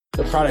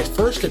The product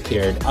first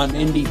appeared on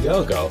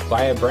Indiegogo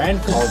by a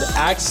brand called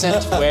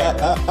Accentware.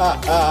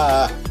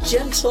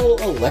 Gentle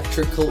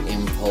electrical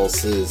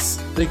impulses.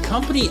 The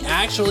company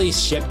actually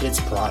shipped its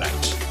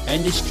product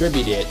and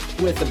distributed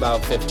it with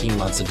about 15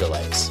 months of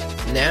delays.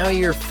 Now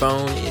your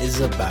phone is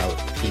about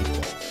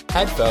people.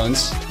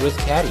 Headphones with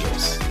cat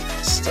ears.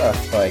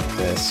 Stuff like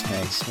this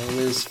makes me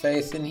lose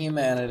faith in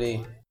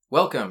humanity.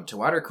 Welcome to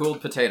Water-Cooled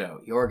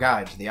Potato, your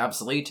guide to the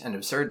obsolete and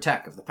absurd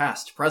tech of the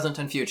past, present,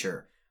 and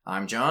future.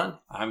 I'm John.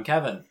 I'm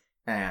Kevin.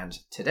 And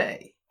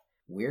today,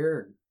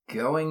 we're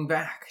going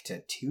back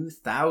to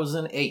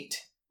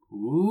 2008.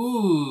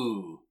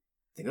 Ooh.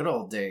 The good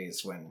old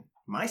days when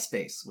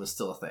MySpace was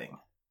still a thing.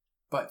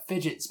 But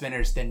fidget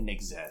spinners didn't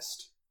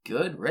exist.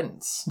 Good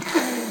riddance.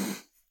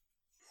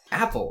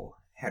 Apple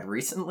had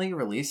recently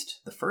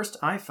released the first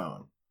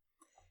iPhone,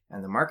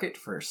 and the market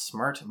for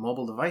smart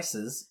mobile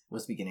devices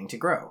was beginning to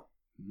grow.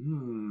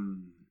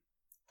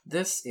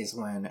 This is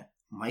when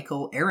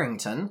Michael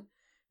Arrington,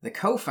 the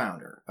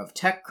co-founder of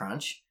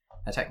TechCrunch,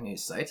 a tech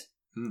news site,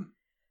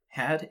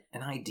 had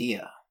an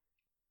idea.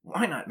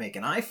 Why not make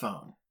an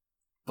iPhone,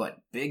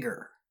 but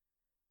bigger?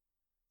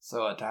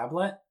 So a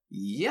tablet?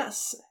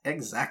 Yes,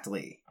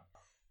 exactly.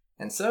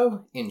 And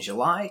so, in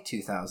July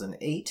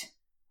 2008,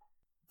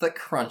 the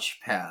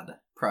CrunchPad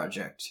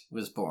project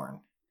was born.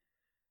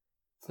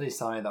 Please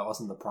tell me that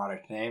wasn't the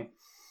product name.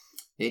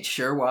 It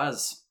sure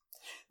was.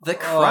 The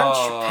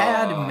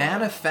CrunchPad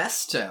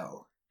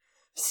Manifesto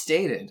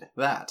stated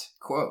that,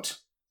 quote,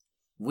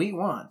 "We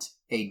want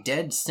a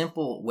dead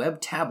simple web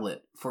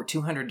tablet for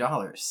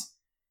 $200.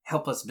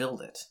 Help us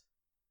build it.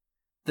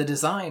 The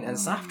design and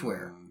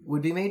software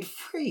would be made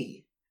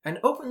free and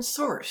open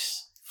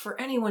source for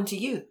anyone to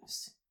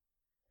use."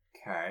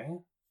 Okay.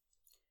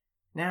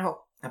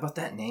 Now, about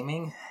that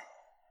naming.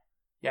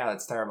 Yeah,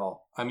 that's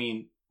terrible. I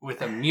mean,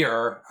 with a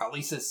mirror, at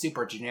least it's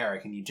super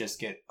generic and you just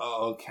get,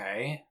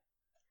 okay.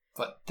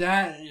 But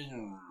that...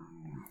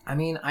 I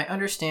mean, I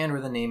understand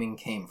where the naming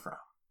came from.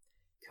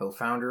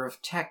 Co-founder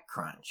of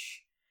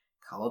TechCrunch.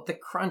 Call it the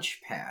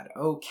CrunchPad.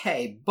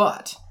 Okay,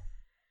 but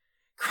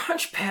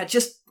CrunchPad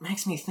just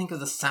makes me think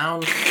of the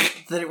sound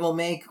that it will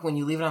make when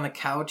you leave it on the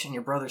couch and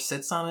your brother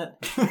sits on it.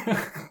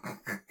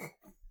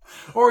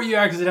 Or you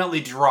accidentally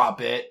drop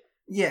it.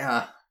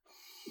 Yeah.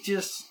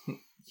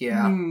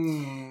 Yeah.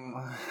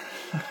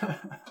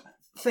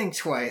 Think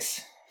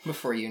twice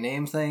before you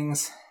name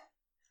things.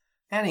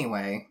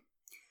 Anyway,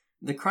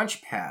 the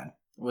CrunchPad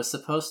was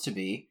supposed to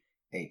be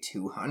a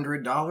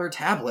 $200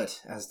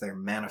 tablet, as their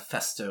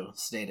manifesto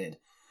stated,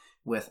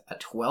 with a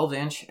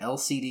 12-inch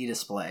LCD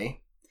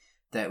display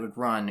that would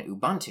run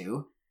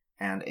Ubuntu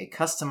and a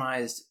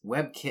customized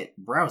WebKit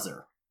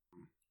browser.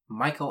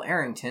 Michael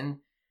Arrington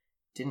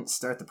didn't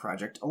start the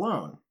project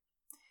alone.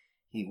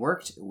 He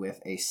worked with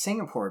a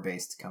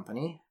Singapore-based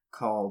company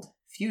called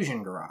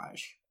Fusion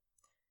Garage.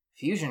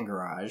 Fusion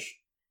Garage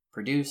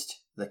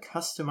produced the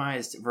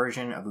customized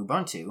version of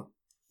Ubuntu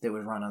that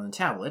would run on the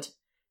tablet,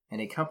 and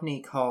a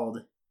company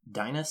called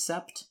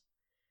Dynacept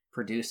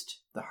produced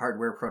the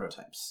hardware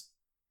prototypes.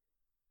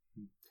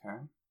 Okay.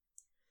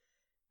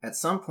 At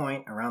some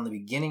point around the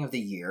beginning of the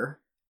year...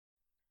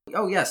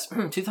 Oh yes,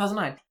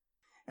 2009.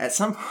 At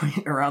some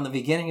point around the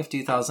beginning of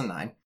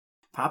 2009,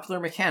 Popular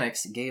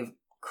Mechanics gave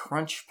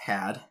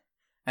CrunchPad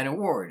an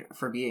award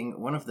for being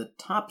one of the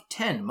top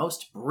 10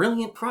 most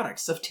brilliant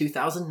products of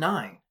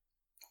 2009.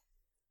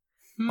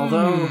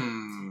 Although,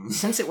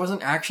 since it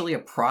wasn't actually a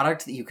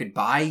product that you could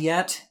buy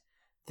yet,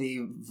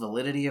 the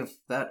validity of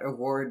that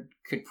award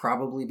could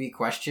probably be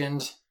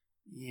questioned.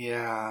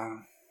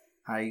 Yeah.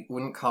 I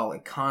wouldn't call a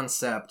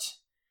concept,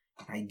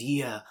 an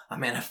idea, a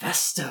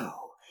manifesto.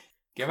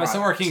 Give us a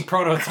working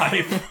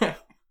prototype.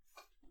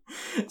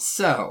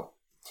 So,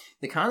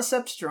 the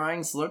concept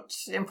drawings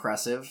looked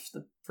impressive.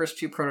 The first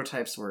few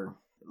prototypes were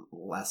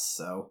less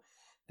so.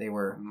 They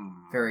were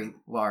very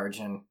large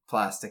and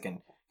plastic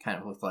and kind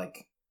of looked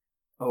like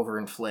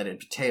overinflated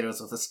potatoes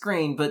with a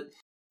screen, but,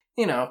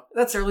 you know,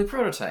 that's early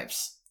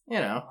prototypes. You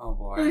know, Oh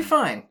boy. it'll be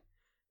fine.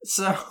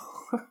 So,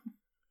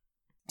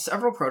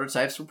 several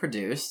prototypes were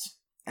produced,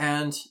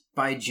 and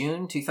by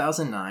June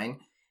 2009,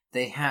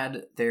 they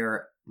had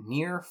their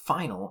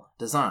near-final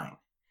design.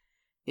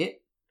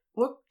 It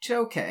looked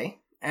okay,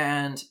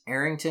 and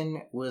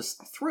Arrington was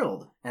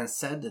thrilled and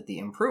said that the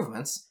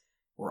improvements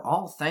were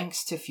all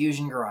thanks to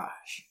Fusion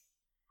Garage.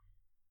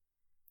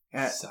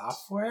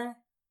 Software?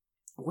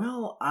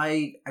 Well,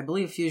 I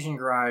believe Fusion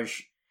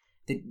Garage,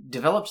 they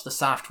developed the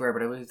software,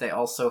 but I believe they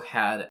also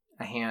had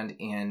a hand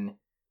in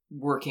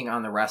working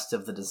on the rest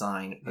of the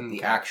design, but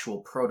the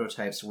actual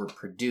prototypes were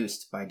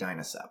produced by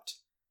Dynacept.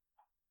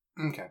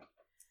 Okay.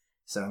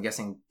 So I'm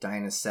guessing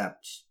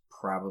Dynacept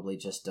probably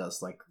just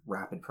does like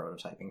rapid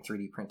prototyping,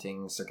 3D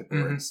printing, circuit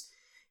boards,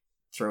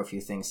 throw a few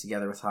things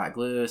together with hot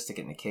glue, stick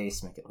it in a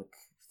case, make it look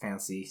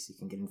fancy so you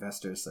can get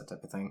investors, that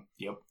type of thing.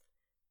 Yep.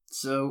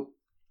 So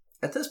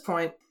at this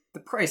point, the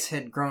price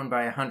had grown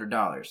by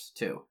 $100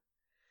 too.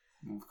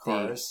 Of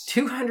course.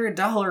 The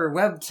 $200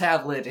 web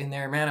tablet in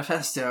their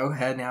manifesto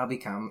had now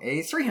become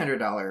a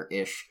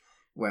 $300-ish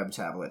web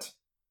tablet.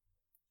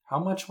 How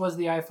much was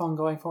the iPhone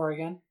going for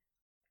again?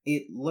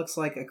 It looks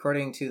like,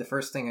 according to the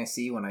first thing I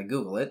see when I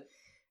Google it,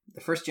 the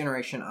first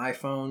generation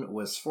iPhone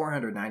was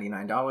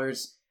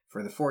 $499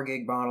 for the 4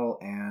 gig model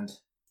and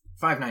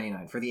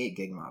 $599 for the 8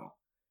 gig model.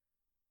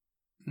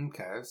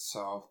 Okay,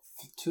 so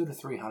 $200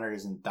 to $300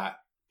 isn't that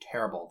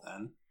terrible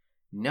then.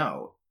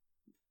 No,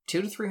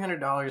 $200 to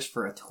 $300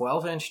 for a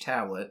 12-inch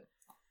tablet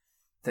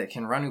that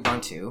can run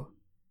Ubuntu.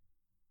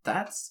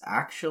 That's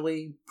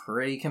actually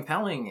pretty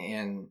compelling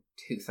in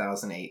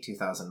 2008,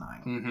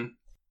 2009. Mm-hmm.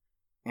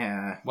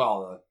 Yeah.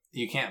 Well,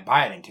 you can't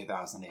buy it in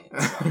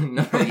 2008. So.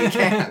 No, you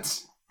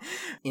can't.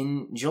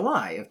 In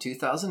July of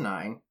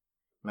 2009,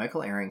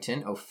 Michael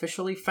Arrington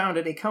officially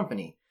founded a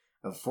company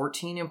of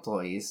 14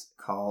 employees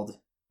called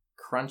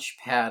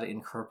Crunchpad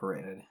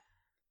Incorporated.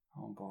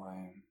 Oh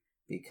boy.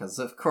 Because,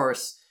 of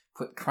course,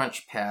 put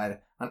Crunchpad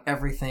on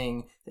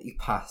everything that you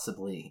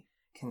possibly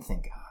can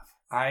think of.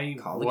 I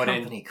Call the wouldn't...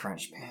 company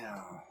Crunchpad.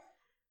 Yeah.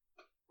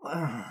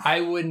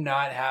 I would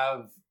not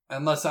have,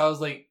 unless I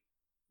was like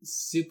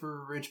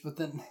super rich, but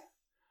then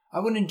I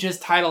wouldn't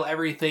just title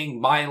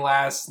everything my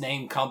last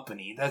name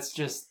company. That's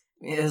just...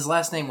 His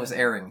last name was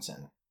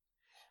Arrington.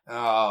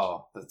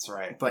 Oh, that's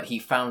right. But he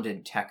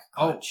founded TechCrunch.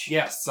 Oh,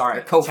 yes, sorry.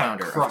 The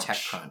co-founder of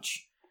TechCrunch. TechCrunch.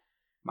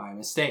 My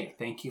mistake.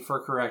 Thank you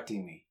for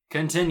correcting me.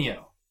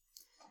 Continue.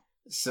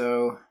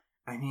 So,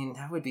 I mean,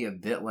 that would be a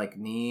bit like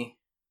me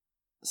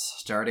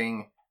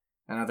starting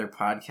another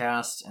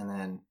podcast and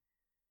then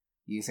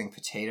using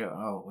potato...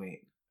 Oh,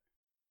 wait.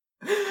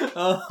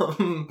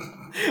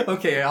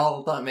 Okay,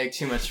 I'll not make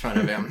too much fun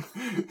of him.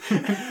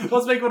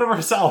 Let's make one of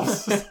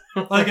ourselves.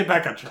 Let's get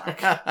back on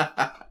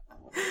track.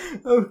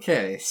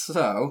 Okay,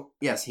 so,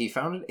 yes, he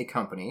founded a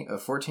company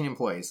of 14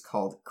 employees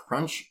called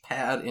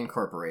Crunchpad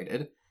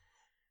Incorporated.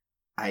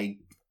 I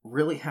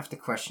really have to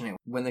question it.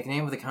 When the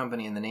name of the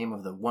company and the name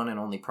of the one and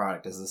only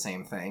product is the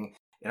same thing,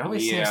 it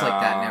always seems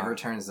like that never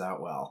turns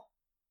out well.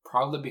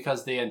 Probably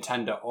because they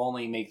intend to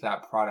only make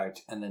that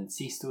product and then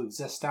cease to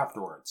exist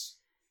afterwards.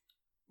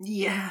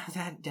 Yeah,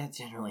 that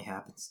generally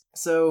happens.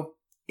 So,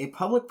 a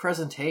public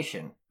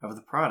presentation of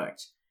the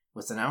product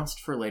was announced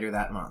for later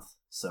that month.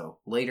 So,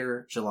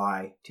 later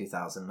July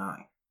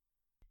 2009.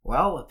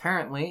 Well,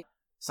 apparently,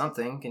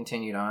 something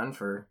continued on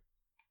for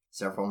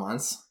several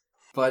months.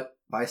 But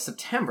by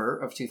September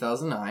of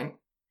 2009,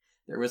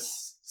 there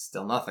was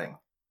still nothing.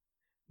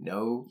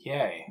 No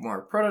Yay.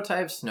 more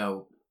prototypes,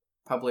 no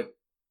public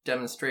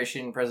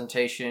demonstration,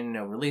 presentation,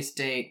 no release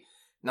date,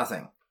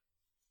 nothing.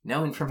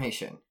 No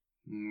information.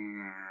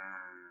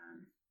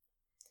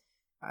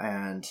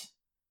 And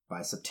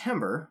by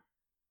September,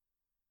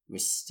 it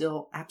was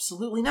still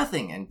absolutely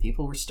nothing, and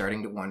people were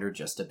starting to wonder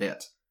just a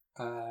bit.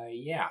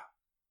 Yeah.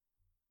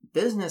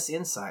 Business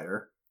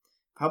Insider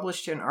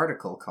published an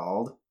article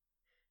called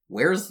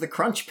 "Where's the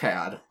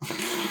Crunchpad?"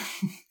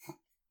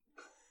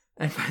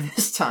 And by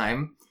this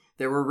time,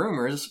 there were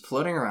rumors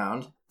floating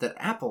around that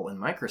Apple and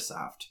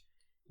Microsoft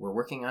were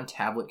working on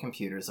tablet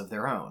computers of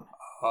their own.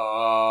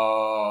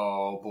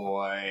 Oh,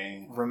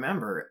 boy.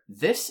 Remember,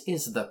 this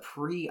is the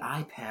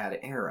pre-iPad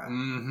era.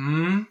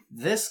 Mm-hmm.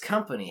 This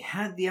company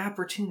had the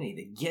opportunity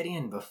to get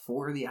in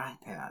before the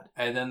iPad.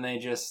 And then they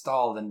just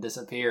stalled and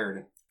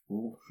disappeared.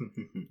 Ooh,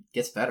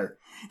 gets better.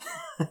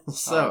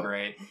 So, oh,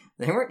 great.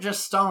 They weren't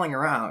just stalling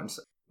around.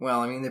 Well,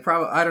 I mean,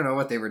 I don't know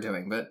what they were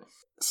doing, but...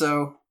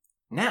 So,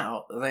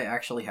 now they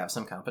actually have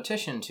some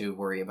competition to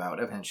worry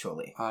about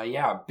eventually.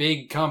 Yeah,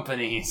 big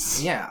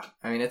companies. Yeah,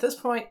 I mean, at this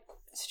point,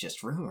 it's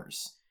just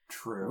rumors.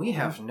 True. We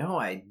have no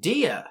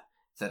idea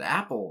that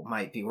Apple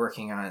might be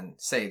working on,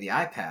 say, the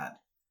iPad.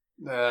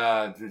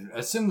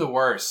 Assume the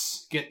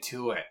worst. Get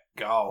to it.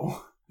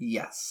 Go.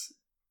 Yes.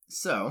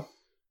 So,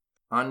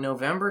 on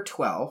November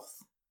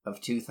 12th of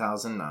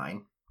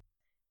 2009,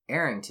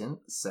 Arrington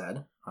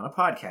said on a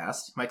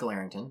podcast, Michael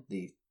Arrington,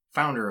 the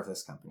founder of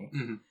this company,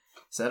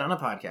 said on a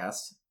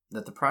podcast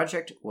that the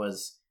project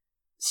was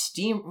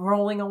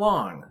steamrolling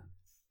along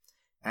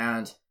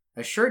and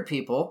assured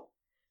people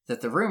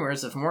that the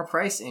rumors of more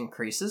price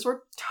increases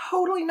were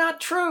totally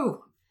not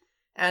true,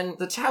 and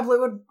the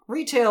tablet would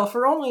retail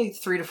for only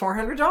 $300 to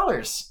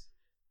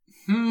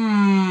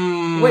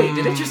 $400. Wait,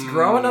 did it just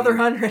grow another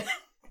 100?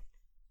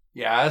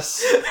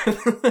 Yes.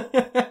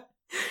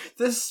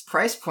 This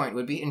price point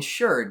would be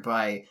insured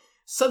by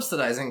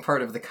subsidizing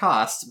part of the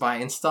cost by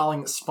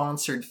installing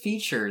sponsored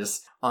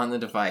features on the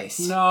device.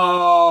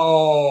 No.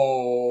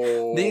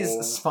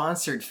 These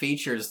sponsored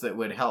features that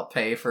would help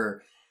pay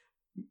for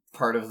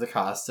part of the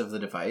cost of the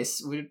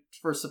device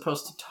were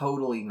supposed to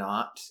totally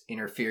not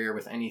interfere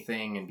with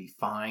anything and be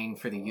fine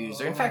for the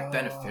user. In fact,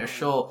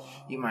 beneficial,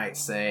 you might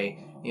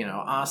say. You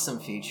know, awesome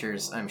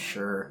features, I'm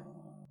sure.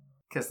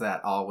 Because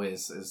that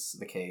always is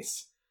the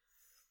case.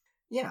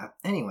 Yeah,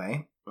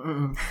 anyway.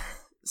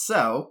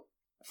 So,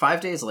 5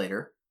 days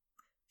later,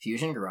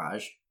 Fusion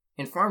Garage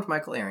informed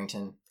Michael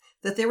Arrington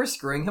that they were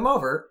screwing him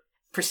over,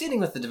 proceeding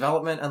with the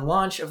development and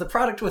launch of the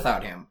product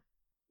without him.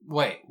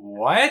 Wait,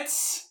 what?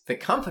 The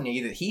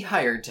company that he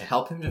hired to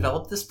help him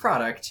develop this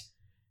product,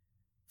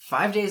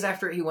 5 days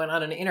after he went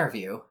on an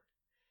interview,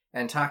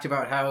 and talked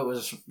about how it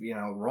was,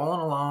 rolling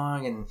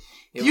along, and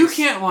you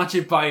can't launch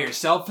it by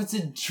yourself. It's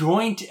a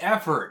joint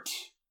effort.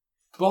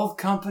 Both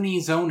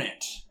companies own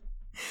it.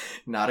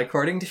 Not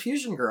according to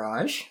Fusion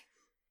Garage.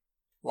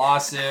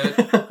 Lawsuit.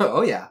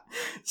 Oh, yeah.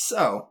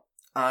 So,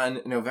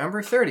 on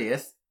November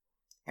 30th,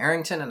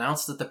 Arrington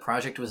announced that the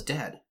project was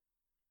dead.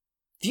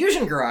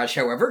 Fusion Garage,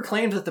 however,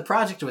 claimed that the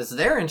project was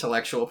their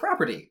intellectual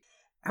property.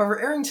 However,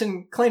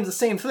 Arrington claimed the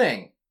same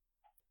thing.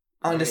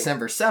 On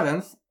December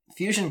 7th,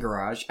 Fusion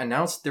Garage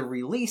announced the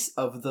release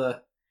of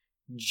the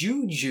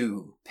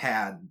Juju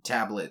Pad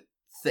tablet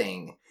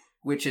thing,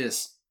 which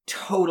is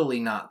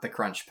totally not the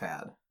Crunch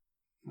Pad.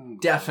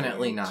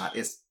 Definitely not.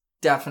 It's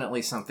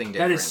definitely something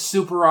different. That is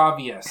super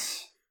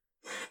obvious.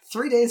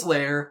 3 days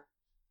later,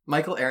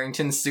 Michael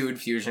Arrington sued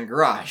Fusion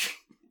Garage.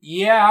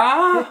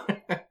 Yeah?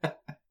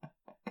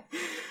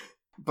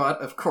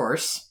 But, of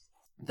course,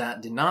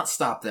 that did not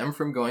stop them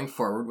from going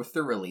forward with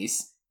the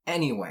release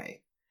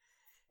anyway.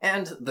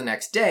 And the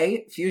next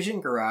day, Fusion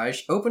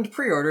Garage opened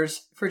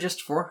pre-orders for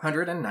just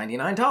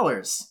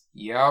 $499.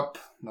 Yep.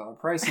 Another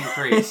price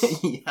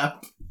increase.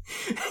 Yep.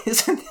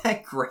 Isn't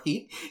that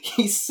great?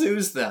 He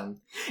sues them,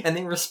 and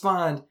they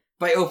respond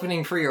by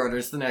opening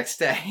pre-orders the next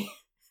day.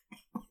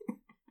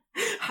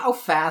 How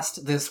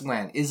fast this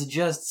went is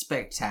just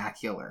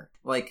spectacular.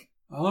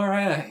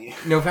 Alright.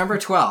 November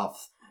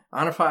 12th,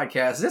 on a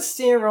podcast, it's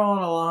still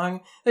rolling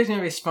along. There's going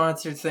to be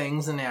sponsored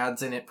things and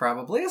ads in it,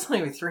 probably. It's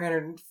only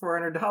 $300,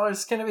 $400.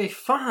 It's going to be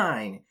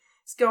fine.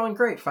 It's going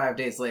great. 5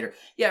 days later,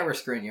 yeah, we're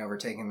screwing you over,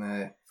 taking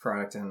the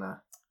product, and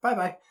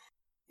bye-bye.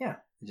 Yeah,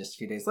 just a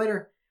few days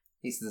later,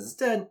 he says it's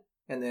dead,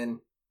 and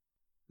then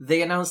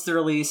they announce the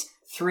release.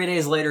 3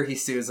 days later, he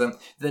sues them.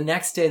 The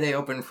next day, they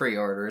open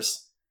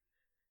pre-orders.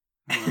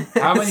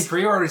 How many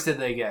pre-orders did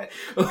they get?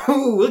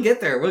 Ooh, we'll get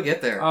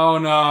there. Oh,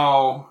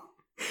 no.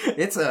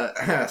 It's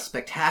a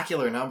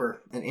spectacular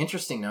number. An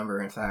interesting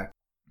number, in fact.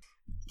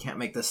 Can't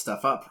make this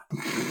stuff up.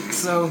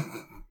 So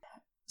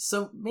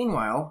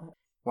meanwhile,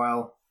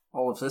 while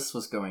all of this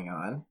was going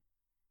on,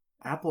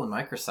 Apple and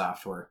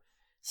Microsoft were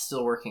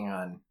still working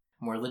on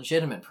more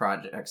legitimate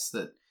projects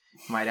that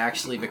might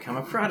actually become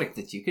a product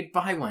that you could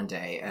buy one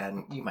day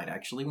and you might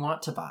actually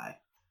want to buy.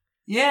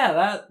 Yeah,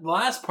 that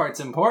last part's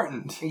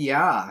important.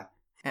 Yeah.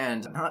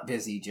 And not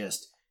busy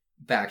just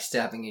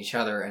backstabbing each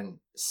other and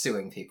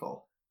suing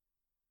people.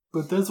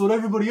 But that's what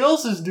everybody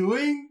else is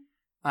doing.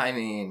 I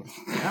mean,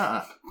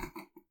 yeah.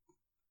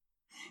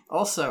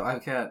 Also,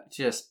 I've got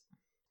just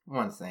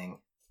one thing.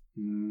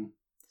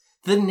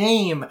 The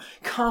name!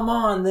 Come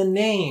on, the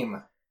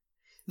name!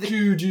 The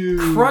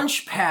Juju.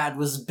 Crunch Pad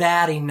was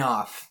bad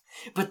enough.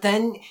 But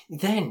then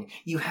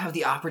you have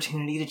the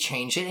opportunity to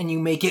change it and you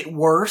make it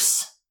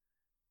worse?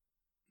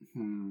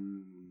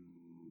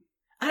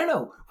 I don't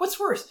know. What's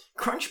worse,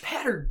 Crunch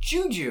Pad or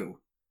Juju?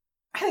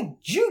 I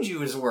think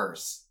Juju is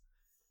worse.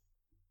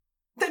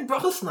 They're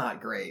both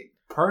not great.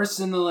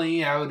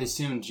 Personally, I would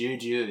assume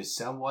Juju is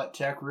somewhat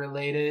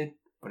tech-related,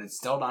 but it's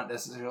still not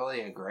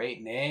necessarily a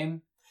great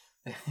name.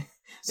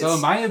 So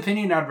in my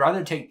opinion, I'd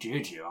rather take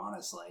Juju,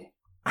 honestly.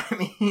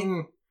 I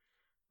mean,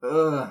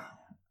 ugh.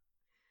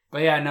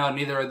 But yeah, no,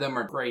 neither of them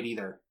are great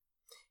either.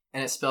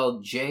 And it's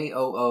spelled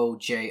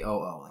Joojoo.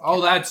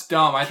 Oh, that's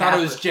dumb. I thought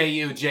it was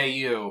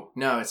Ju.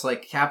 No, it's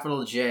like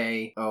capital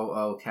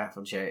J-O-O,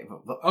 capital J.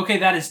 Okay,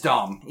 that is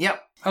dumb.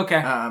 Yep.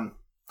 Okay.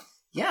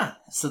 Yeah,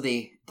 so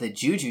the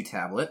Juju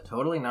tablet,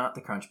 totally not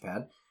the Crunch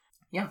Pad.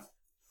 Yeah,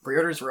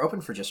 pre-orders were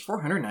open for just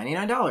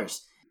 $499.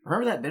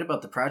 Remember that bit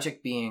about the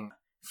project being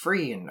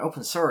free and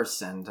open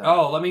source and...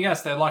 let me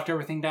guess, they locked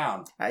everything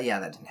down. Yeah,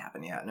 that didn't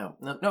happen, yeah. No,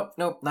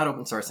 not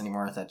open source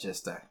anymore. That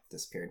just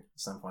disappeared at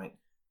some point.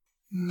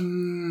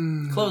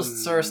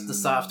 Closed sourced the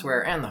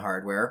software and the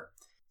hardware,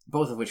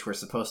 both of which were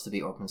supposed to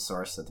be open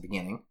source at the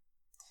beginning.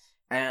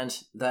 And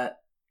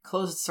that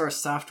closed source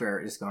software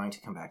is going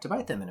to come back to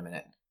bite them in a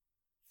minute.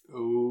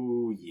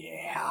 Oh,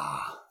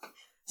 yeah.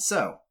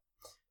 So,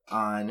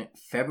 on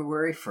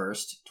February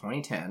 1st,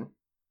 2010,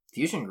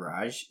 Fusion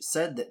Garage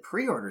said that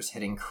pre-orders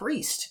had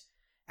increased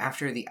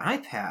after the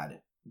iPad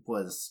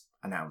was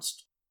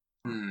announced.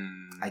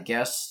 I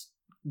guess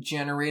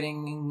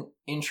generating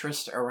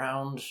interest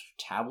around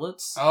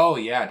tablets. Oh,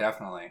 yeah,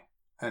 definitely.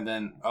 And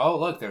then, oh,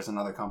 look, there's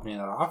another company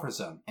that offers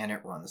them. And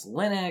it runs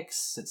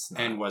Linux. It's not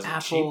and was Apple.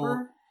 It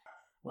cheaper?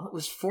 Well, it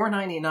was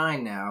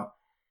 $4.99 now.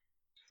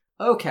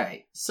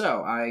 Okay,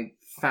 so I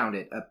found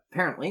it.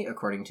 Apparently,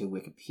 according to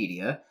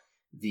Wikipedia,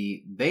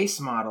 the base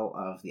model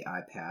of the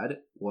iPad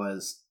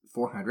was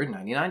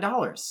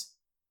 $499.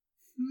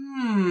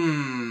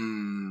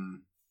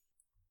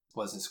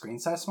 Was the screen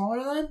size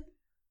smaller then?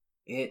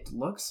 It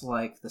looks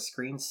like the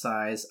screen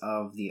size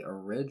of the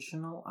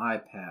original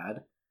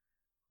iPad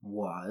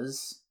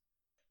was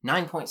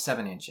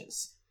 9.7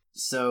 inches.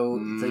 So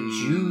the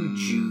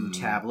Juju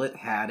tablet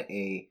had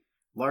a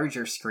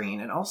larger screen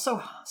and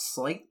also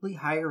slightly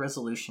higher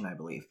resolution, I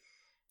believe.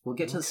 We'll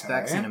get to the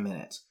specs in a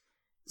minute.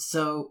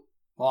 So...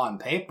 Well, on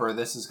paper,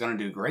 this is going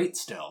to do great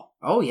still.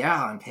 Oh,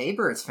 yeah, on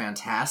paper, it's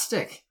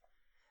fantastic.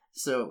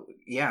 So,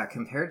 yeah,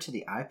 compared to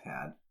the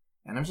iPad,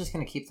 And I'm just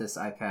going to keep this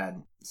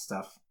iPad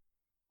stuff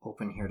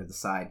open here to the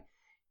side.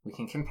 We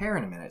can compare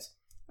in a minute.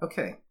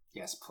 Okay.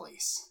 Yes,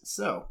 please.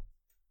 So,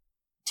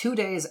 2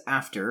 days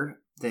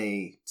after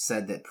they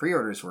said that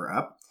pre-orders were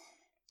up,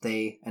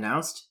 they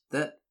announced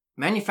that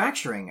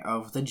manufacturing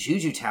of the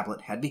Juju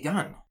tablet had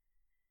begun.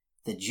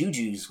 The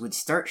Jujus would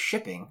start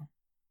shipping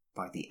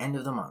by the end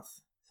of the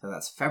month. So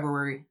that's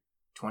February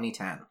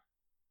 2010.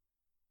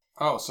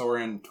 Oh, so we're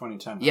in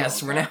 2010.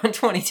 Yes, we're now in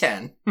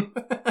 2010.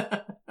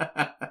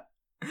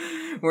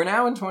 We're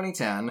now in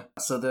 2010.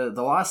 So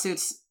the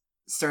lawsuits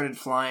started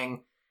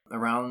flying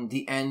around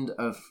the end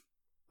of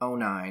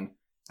 2009,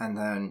 and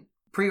then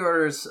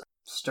pre-orders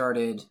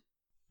started.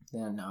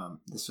 Then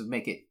this would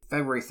make it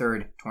February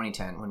 3rd,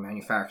 2010, when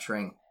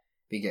manufacturing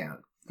began.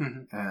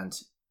 Mm-hmm. And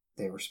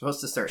they were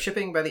supposed to start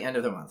shipping by the end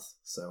of the month.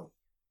 So,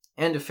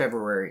 end of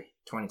February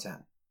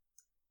 2010.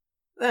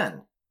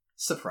 Then,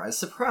 surprise,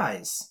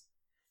 surprise,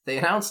 they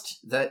announced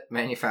that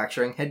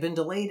manufacturing had been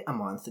delayed a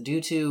month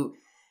due to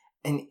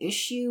an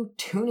issue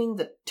tuning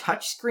the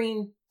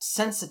touchscreen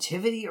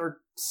sensitivity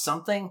or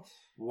something.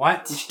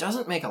 What? Which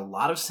doesn't make a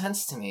lot of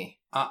sense to me.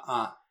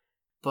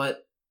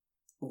 But,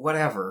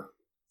 whatever.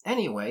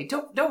 Anyway,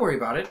 don't worry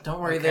about it. Don't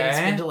worry that it's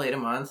been delayed a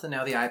month and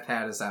now the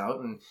iPad is out.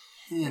 And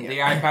the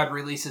iPad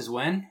releases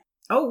when?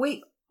 Oh,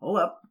 wait. Hold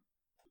up.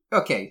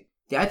 Okay,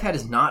 the iPad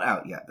is not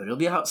out yet, but it'll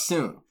be out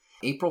soon.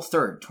 April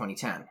 3rd,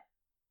 2010.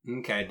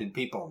 Okay, did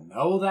people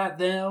know that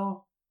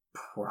though?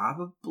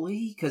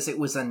 Probably, because it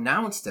was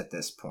announced at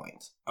this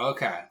point.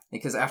 Okay.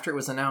 Because after it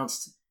was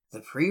announced, the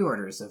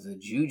pre-orders of the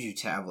Juju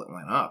tablet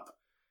went up.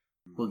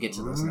 We'll get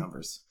to those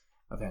numbers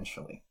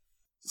eventually.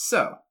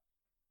 So,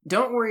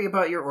 don't worry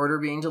about your order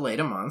being delayed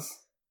a month.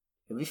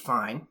 It'll be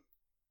fine.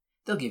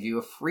 They'll give you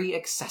a free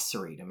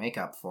accessory to make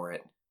up for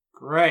it.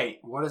 Great.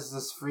 What is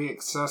this free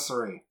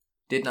accessory?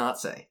 Did not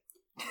say.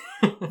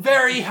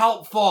 Very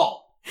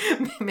helpful.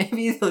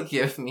 Maybe they'll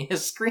give me a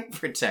screen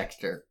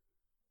protector.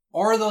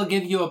 Or they'll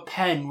give you a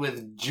pen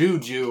with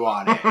Juju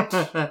on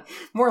it.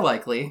 More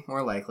likely.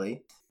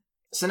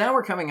 So now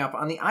we're coming up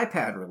on the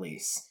iPad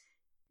release,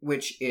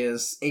 which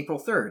is April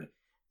 3rd.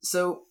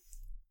 So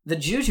the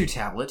Juju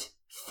tablet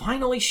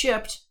finally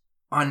shipped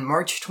on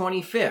March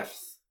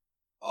 25th.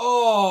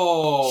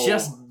 Oh!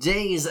 Just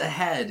days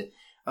ahead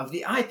of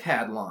the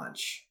iPad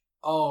launch.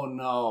 Oh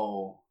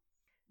no.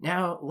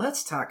 Now,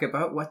 let's talk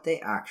about what they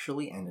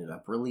actually ended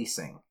up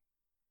releasing.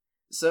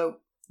 So,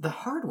 the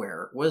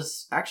hardware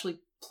was actually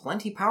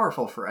plenty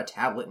powerful for a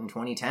tablet in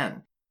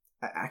 2010.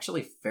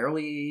 Actually,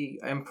 fairly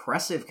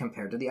impressive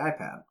compared to the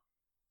iPad.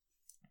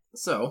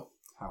 So,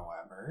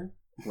 however...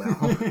 Well,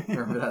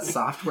 remember that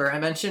software I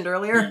mentioned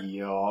earlier?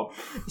 Yup.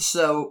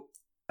 So,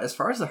 as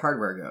far as the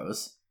hardware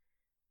goes,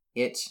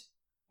 it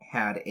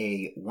had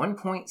a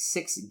 1.6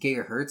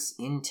 gigahertz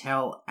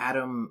Intel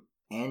Atom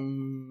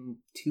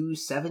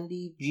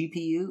N270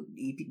 GPU.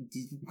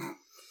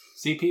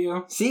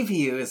 CPU?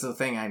 CPU is the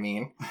thing I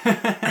mean.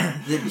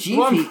 The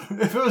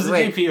GPU. If it was a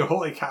GPU,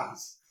 holy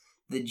cows.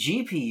 The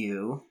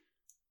GPU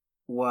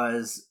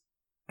was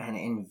an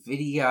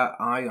NVIDIA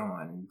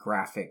Ion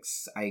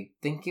graphics. I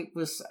think it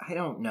was, I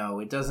don't know.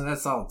 It doesn't,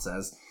 that's all it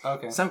says.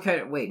 Okay. Some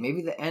kind of, wait,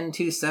 maybe the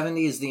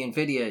N270 is the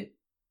NVIDIA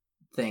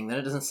thing. Then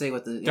it doesn't say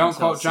what the Don't Intel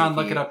quote John, CPU.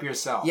 look it up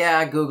yourself.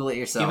 Yeah, Google it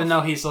yourself. Even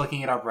though he's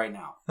looking it up right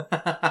now.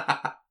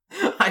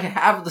 I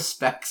have the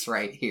specs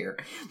right here.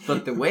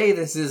 But the way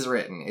this is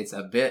written, it's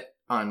a bit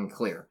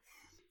unclear.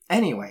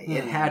 Anyway,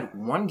 it had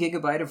 1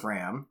 gigabyte of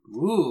RAM.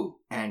 Ooh.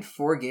 And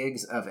 4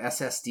 gigs of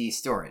SSD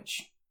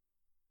storage.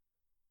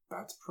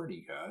 That's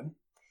pretty good.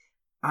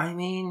 I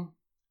mean,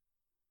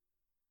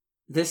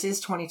 this is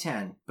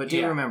 2010, but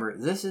do remember,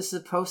 this is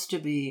supposed to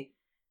be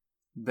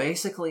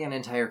basically an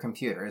entire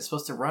computer. It's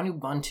supposed to run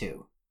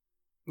Ubuntu.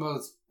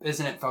 Well,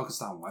 isn't it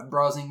focused on web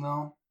browsing,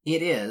 though?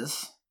 It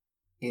is.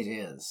 It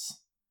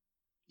is.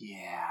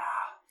 Yeah.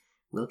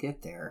 We'll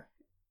get there.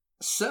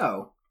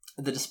 So,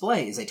 the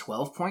display is a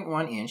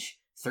 12.1-inch,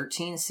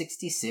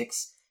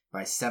 1366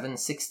 by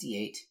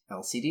 768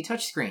 LCD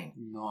touchscreen.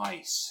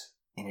 Nice.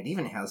 And it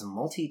even has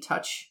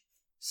multi-touch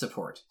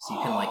support, so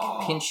you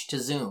can pinch to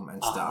zoom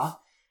and stuff,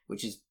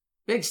 which is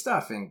big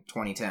stuff in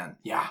 2010.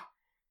 Yeah.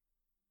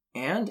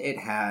 And it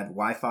had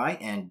Wi-Fi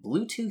and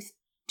Bluetooth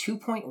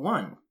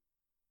 2.1.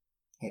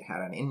 It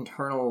had an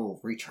internal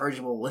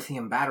rechargeable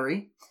lithium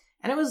battery,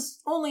 and it was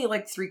only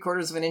like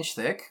 3/4 of an inch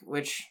thick,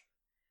 which,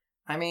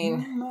 I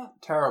mean...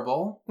 Not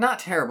terrible. Not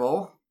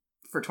terrible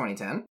for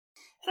 2010. And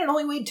it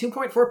only weighed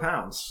 2.4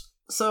 pounds.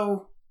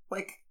 So,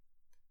 like...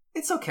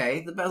 It's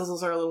okay, the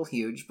bezels are a little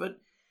huge, but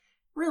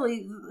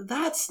really,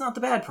 that's not the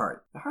bad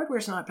part. The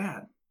hardware's not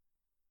bad.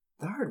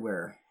 The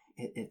hardware,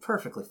 it's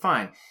perfectly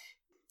fine.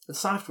 The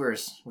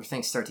software's where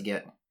things start to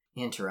get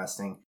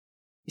interesting.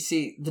 You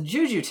see, the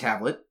Juju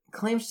tablet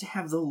claims to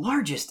have the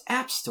largest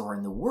app store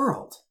in the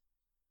world.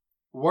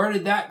 Where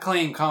did that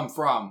claim come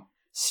from?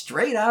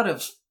 Straight out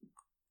of...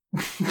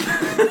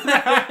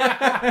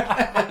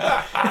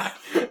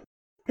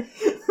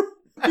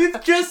 You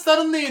just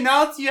suddenly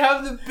announced you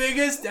have the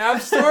biggest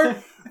app store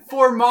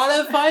for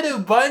modified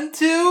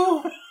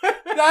Ubuntu?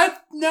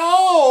 That's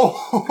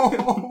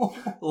No!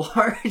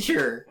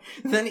 Larger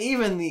than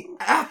even the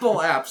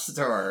Apple App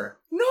Store.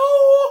 No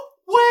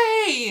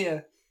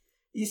way!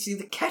 You see,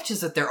 the catch is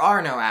that there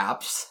are no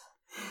apps.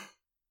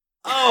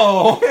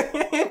 Oh!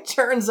 It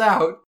turns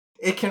out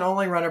it can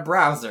only run a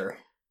browser.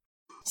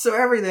 So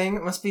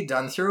everything must be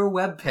done through a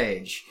web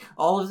page.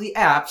 All of the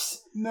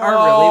apps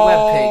are really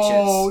web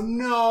pages.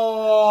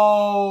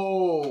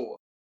 No!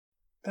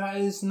 That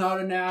is not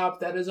an app.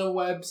 That is a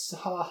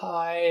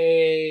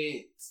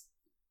website.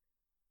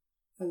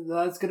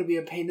 That's going to be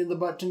a pain in the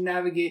butt to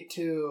navigate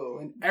to.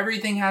 And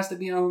everything has to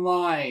be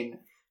online.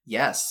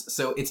 Yes,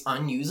 so it's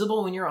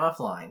unusable when you're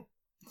offline.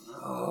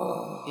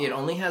 Oh. It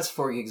only has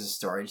 4 gigs of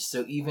storage,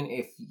 so even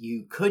if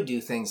you could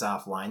do things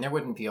offline, there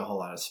wouldn't be a whole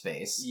lot of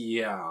space.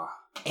 Yeah.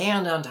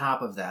 And on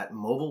top of that,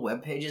 mobile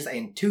web pages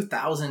in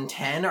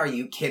 2010? Are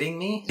you kidding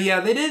me? Yeah,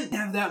 they didn't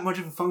have that much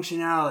of a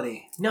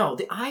functionality. No,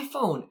 the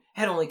iPhone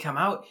had only come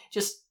out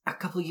just a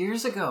couple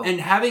years ago. And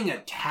having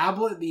a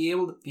tablet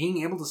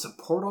being able to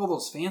support all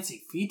those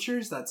fancy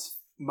features, that's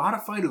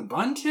modified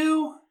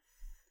Ubuntu?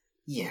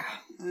 Yeah.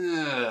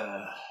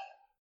 Ugh.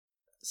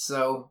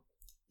 So,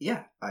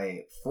 yeah,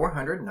 a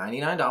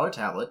 $499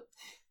 tablet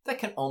that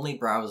can only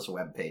browse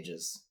web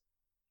pages.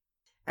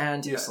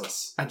 And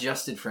Useless.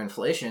 Adjusted for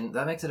inflation,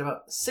 that makes it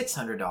about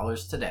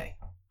 $600 today.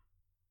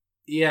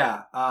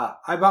 Yeah,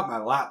 I bought my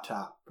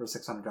laptop for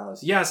 $600.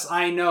 Yes,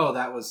 I know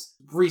that was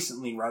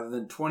recently rather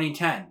than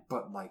 2010,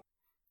 but, like,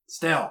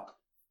 still.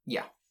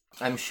 Yeah.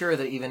 I'm sure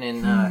that even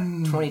in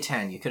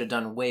 2010, you could have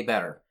done way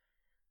better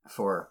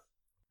for...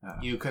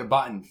 you could have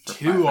bought for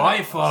 2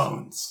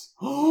 iPhones.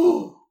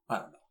 I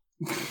don't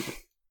know.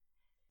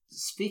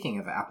 Speaking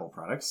of Apple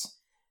products,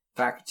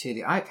 back to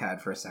the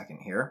iPad for a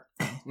second here.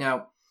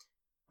 Now,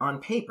 on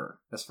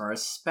paper, as far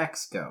as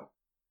specs go,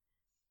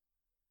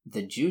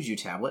 the Juju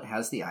tablet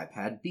has the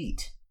iPad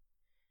Beat.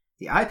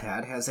 The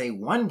iPad has a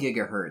 1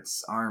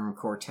 GHz ARM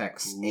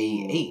Cortex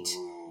A8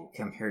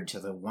 compared to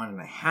the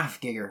 1.5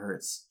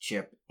 GHz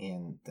chip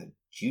in the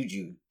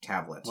Juju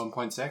tablet.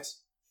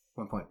 1.6?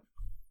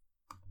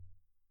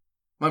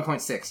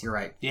 1.6, you're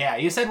right. Yeah,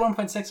 you said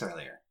 1.6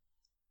 earlier.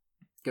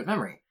 Good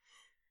memory.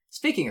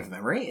 Speaking of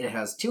memory, it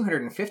has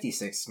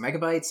 256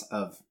 megabytes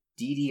of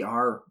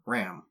DDR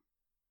RAM.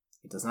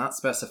 It does not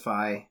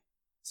specify,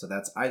 so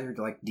that's either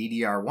like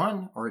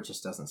DDR1 or it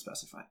just doesn't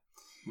specify.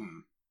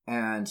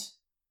 And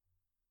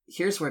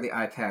here's where the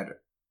iPad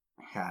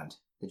had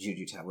the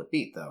Juju tablet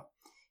beat, though.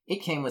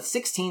 It came with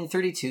 16,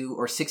 32,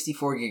 or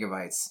 64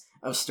 gigabytes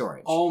of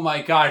storage. Oh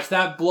my gosh,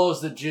 that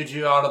blows the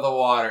Juju out of the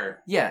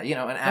water. Yeah, you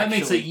know, and That actually...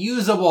 makes it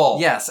usable.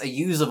 Yes, a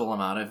usable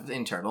amount of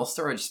internal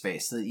storage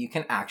space so that you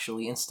can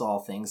actually install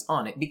things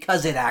on it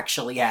because it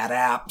actually had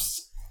apps.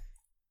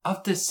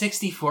 Up to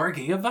 64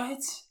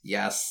 gigabytes?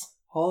 Yes.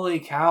 Holy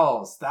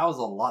cows, that was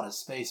a lot of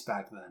space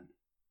back then.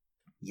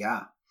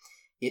 Yeah.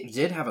 It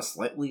did have a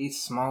slightly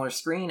smaller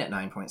screen at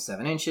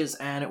 9.7 inches,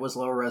 and it was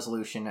lower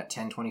resolution at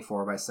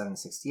 1024 by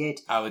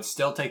 768. I would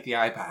still take the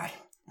iPad.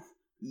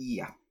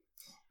 Yeah.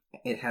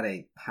 It had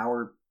a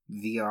Power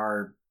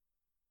VR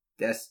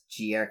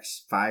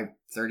SGX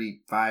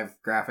 535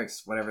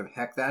 graphics, whatever the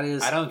heck that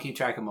is. I don't keep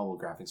track of mobile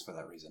graphics for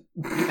that reason.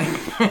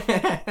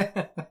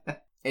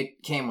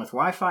 It came with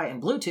Wi-Fi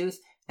and Bluetooth,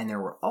 and there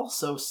were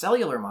also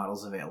cellular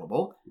models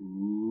available,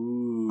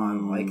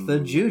 unlike the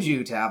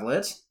Juju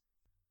tablet.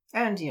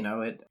 And, you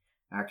know, it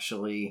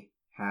actually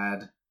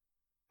had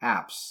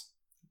apps.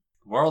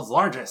 World's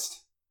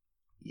largest.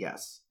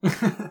 Yes.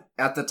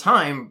 At the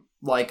time,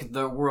 like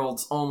the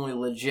world's only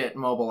legit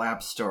mobile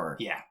app store.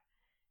 Yeah.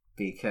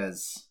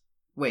 Because,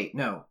 wait,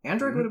 no,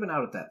 Android would have been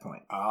out at that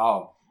point.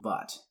 Oh.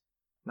 But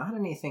not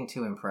anything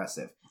too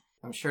impressive.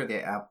 I'm sure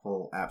the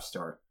Apple App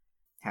Store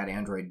had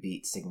Android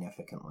beat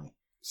significantly.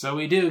 So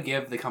we do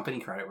give the company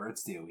credit where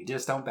it's due. We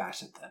just don't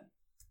bash it then.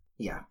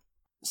 Yeah.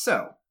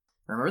 So,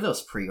 remember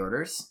those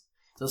pre-orders?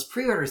 Those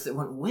pre-orders that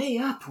went way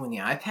up when the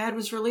iPad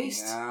was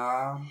released?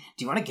 Yeah.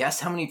 Do you want to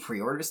guess how many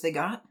pre-orders they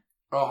got?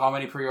 Oh, how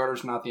many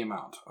pre-orders, not the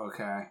amount.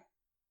 Okay.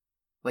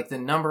 Like the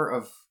number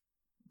of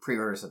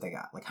pre-orders that they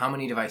got. Like how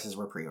many devices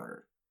were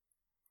pre-ordered?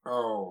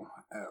 Oh,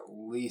 at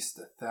least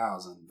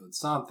 1,000. But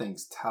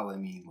something's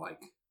telling me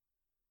like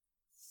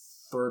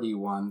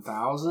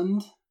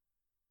 31,000?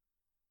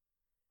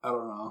 I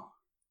don't know.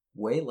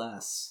 Way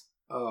less.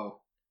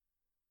 Oh.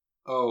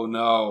 Oh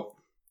no.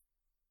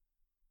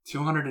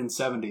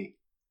 270.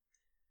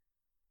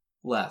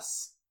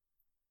 Less.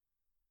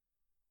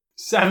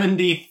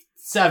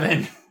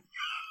 77.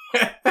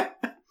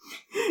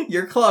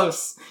 You're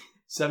close.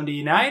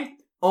 79?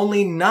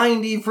 Only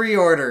 90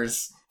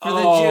 pre-orders for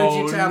the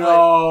Juju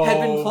tablet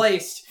had been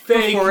placed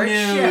before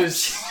it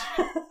shipped.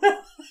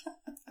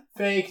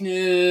 Fake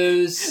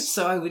news.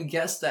 So I would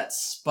guess that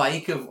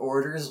spike of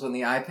orders when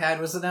the iPad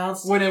was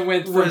announced. When it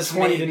went from was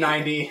 20 to maybe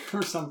 90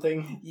 or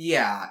something.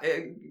 Yeah,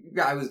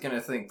 I was going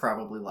to think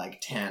probably like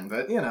 10,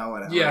 but you know,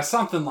 whatever. Yeah,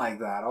 something like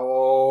that.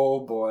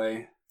 Oh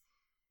boy.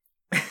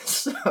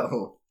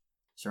 So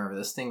remember,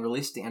 this thing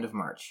released the end of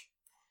March.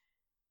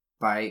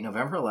 By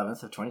November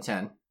 11th of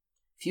 2010,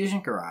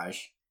 Fusion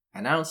Garage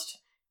announced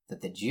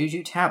that the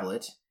Juju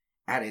tablet,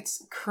 at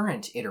its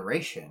current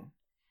iteration,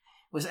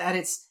 was at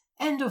its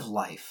end of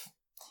life,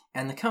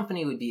 and the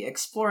company would be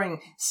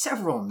exploring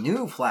several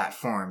new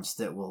platforms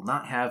that will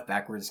not have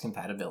backwards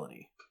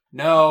compatibility.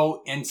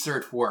 No,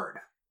 insert word.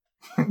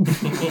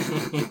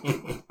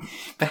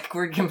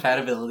 Backward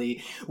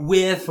compatibility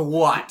with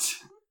what?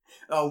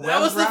 A web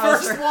That was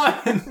browser? the first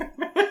one!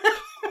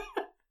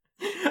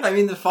 I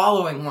mean, the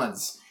following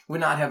ones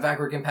would not have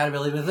backward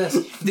compatibility with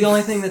this. The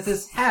only thing that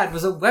this had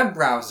was a web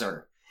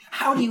browser.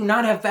 How do you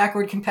not have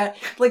backward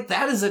compatibility? Like,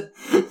 that is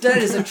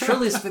a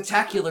truly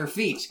spectacular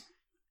feat.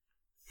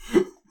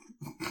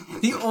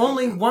 The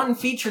only one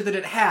feature that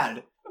it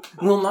had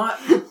will not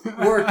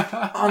work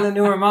on the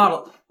newer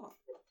model.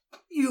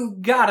 You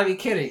gotta be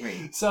kidding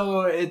me.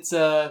 So it's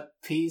a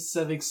piece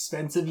of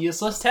expensive,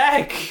 useless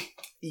tech.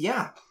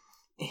 Yeah.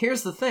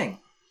 Here's the thing.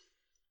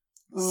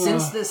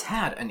 Since this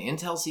had an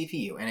Intel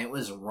CPU and it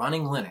was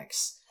running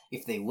Linux,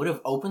 if they would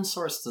have open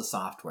sourced the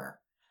software,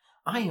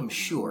 I am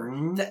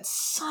sure that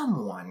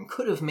someone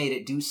could have made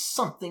it do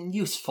something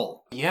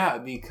useful. Yeah,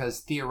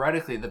 because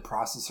theoretically the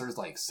processor is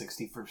like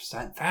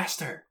 60%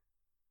 faster.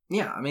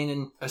 Yeah, I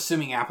mean,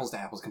 Assuming apples to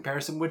apples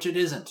comparison, which it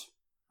isn't.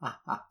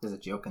 there's a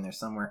joke in there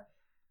somewhere.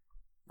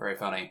 Very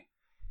funny.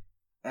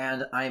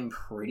 And I'm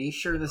pretty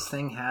sure this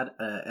thing had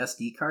a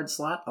SD card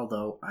slot,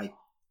 although I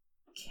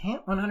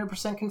can't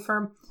 100%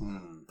 confirm.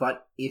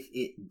 But if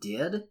it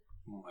did,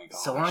 Oh my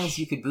gosh. so long as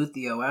you could boot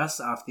the OS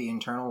off the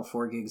internal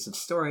 4 gigs of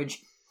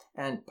storage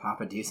and pop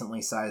a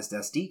decently sized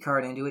SD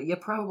card into it, you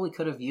probably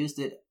could have used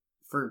it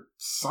for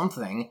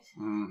something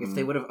if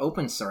they would have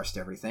open sourced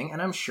everything.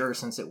 And I'm sure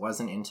since it was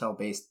an Intel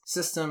based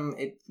system,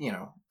 it,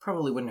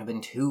 probably wouldn't have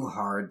been too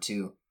hard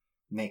to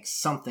make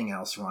something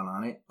else run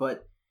on it.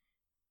 But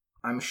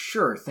I'm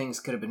sure things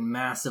could have been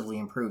massively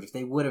improved if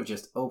they would have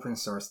just open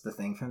sourced the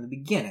thing from the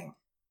beginning.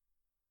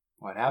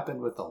 What happened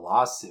with the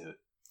lawsuit?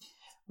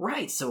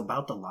 Right, so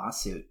about the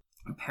lawsuit.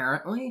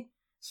 Apparently,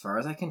 as far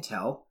as I can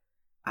tell,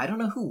 I don't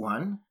know who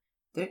won.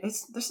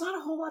 There's not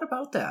a whole lot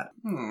about that.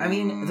 I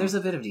mean, there's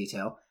a bit of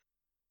detail.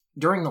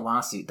 During the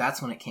lawsuit,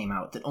 that's when it came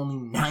out that only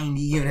 90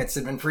 units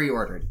had been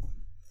pre-ordered.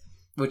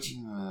 Which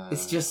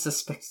is just a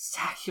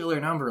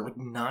spectacular number, like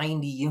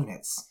 90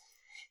 units.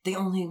 They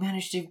only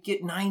managed to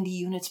get 90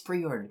 units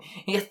pre-ordered.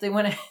 Yet they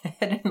went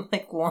ahead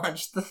and,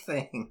 launched the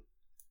thing.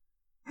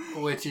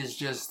 Which is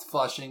just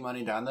flushing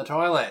money down the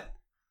toilet.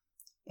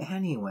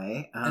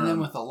 Anyway. And then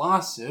with the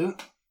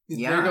lawsuit,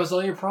 yeah. There goes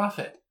all your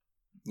profit.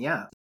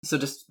 Yeah. So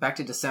just back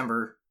to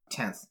December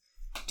 10th,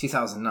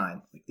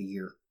 2009, like the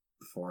year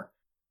before.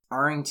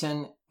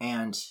 Arrington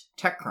and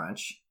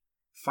TechCrunch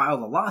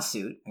filed a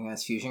lawsuit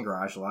against Fusion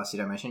Garage, the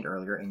lawsuit I mentioned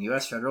earlier, in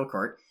U.S. federal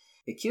court,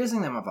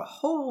 accusing them of a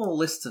whole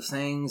list of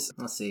things.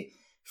 Let's see.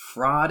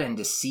 Fraud and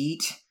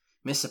deceit,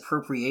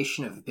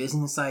 misappropriation of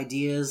business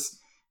ideas,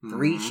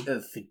 breach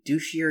of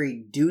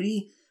fiduciary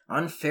duty,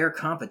 unfair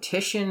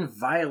competition,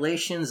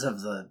 violations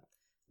of the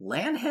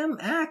Lanham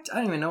Act. I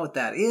don't even know what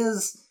that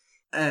is.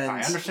 And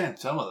I understand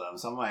some of them.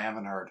 Some I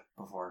haven't heard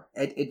before.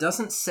 It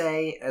doesn't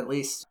say, at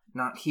least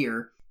not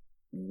here,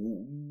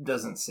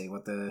 doesn't say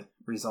what the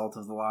result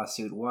of the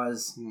lawsuit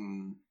was.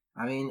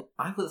 I mean,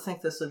 I would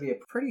think this would be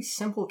a pretty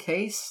simple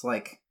case.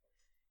 Like,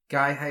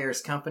 guy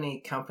hires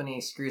company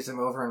screws him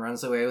over and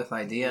runs away with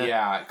idea.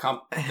 Yeah,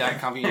 that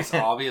company is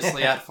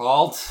obviously at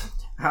fault.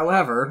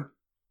 However,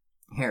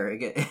 here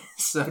again.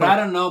 So, but I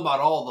don't know about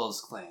all those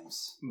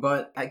claims.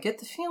 But I get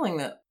the feeling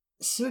that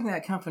suing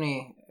that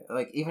company,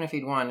 even if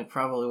he'd won, it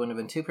probably wouldn't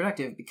have been too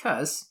productive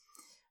because...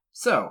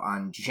 So,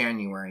 on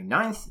January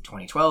 9th,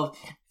 2012,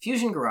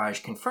 Fusion Garage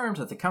confirmed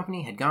that the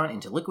company had gone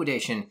into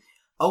liquidation,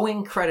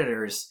 owing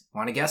creditors,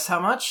 want to guess how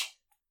much?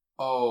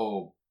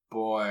 Oh,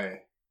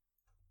 boy.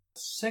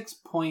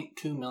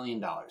 $6.2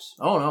 million.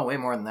 Oh, no, way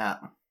more than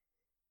that.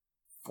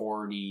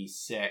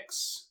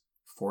 46.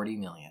 40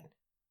 million.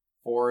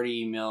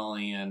 40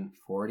 million.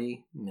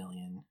 $40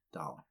 million.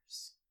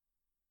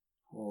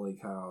 Holy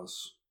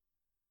cows.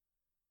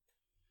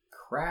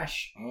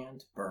 Crash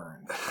and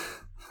burn.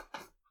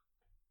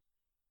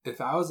 If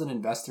I was an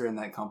investor in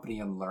that company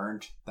and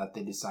learned that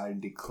they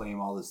decided to claim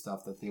all the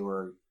stuff that they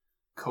were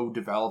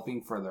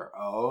co-developing for their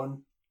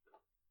own,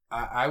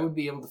 I would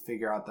be able to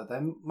figure out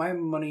that my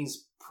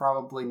money's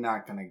probably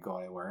not going to go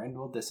anywhere and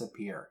will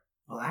disappear.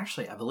 Well,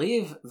 actually, I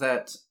believe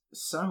that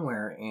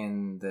somewhere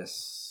in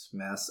this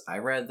mess, I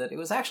read that it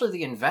was actually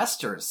the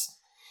investors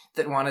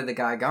that wanted the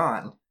guy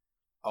gone.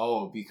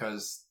 Oh,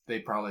 because they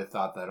probably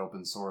thought that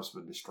open source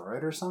would destroy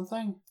it or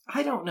something?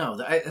 I don't know.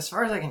 As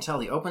far as I can tell,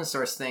 the open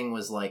source thing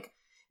was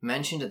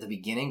mentioned at the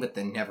beginning, but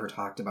then never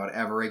talked about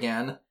ever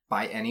again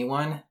by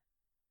anyone.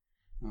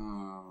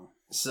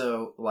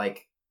 So,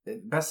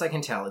 best I can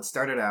tell, it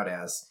started out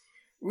as,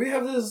 we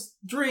have this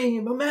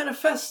dream, a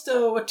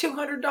manifesto, a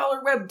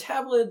 $200 web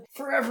tablet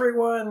for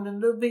everyone,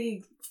 and it'll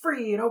be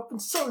free and open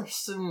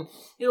source, and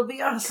it'll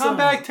be awesome. Come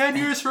back 10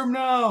 years from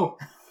now!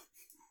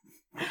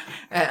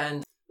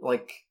 And,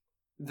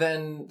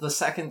 then the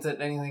second that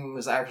anything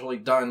was actually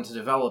done to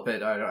develop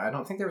it, I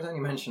don't think there was any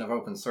mention of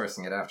open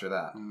sourcing it after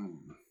that.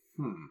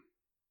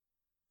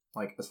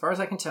 Like, as far as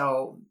I can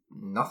tell,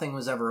 nothing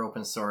was ever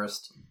open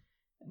sourced.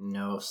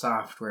 No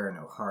software,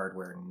 no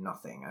hardware,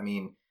 nothing. I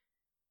mean,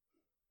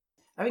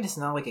 it's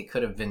not like it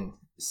could have been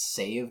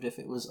saved if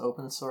it was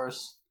open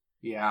source.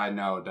 Yeah,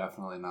 no,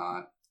 definitely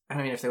not. I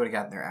mean, if they would have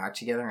gotten their act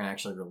together and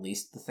actually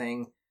released the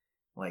thing,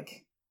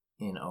 like,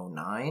 in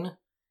 2009,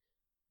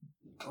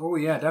 Oh,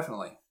 yeah,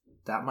 definitely.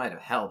 that might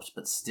have helped,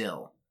 but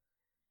still.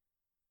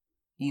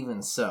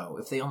 Even so,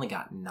 if they only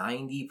got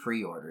 90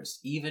 pre-orders,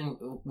 even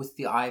with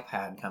the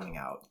iPad coming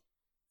out.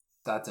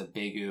 That's a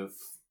big oof.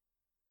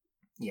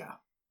 Yeah.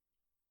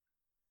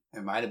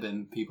 It might have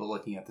been people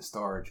looking at the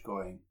storage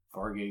going,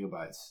 4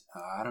 gigabytes.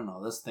 I don't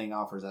know, this thing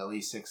offers at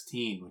least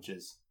 16, which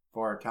is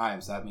 4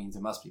 times. That means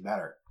it must be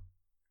better.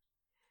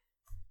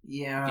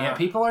 Yeah. Yeah,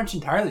 people aren't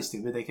entirely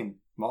stupid. They can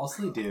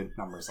mostly do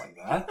numbers like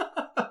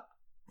that.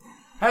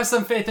 Have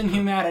some faith in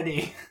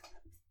humanity.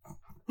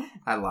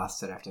 I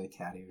lost it after the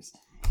cat ears.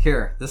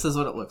 Here, this is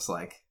what it looks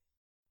like.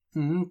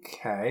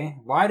 Okay.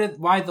 Why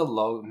the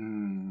logo?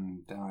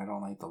 I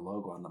don't like the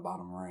logo on the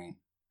bottom right.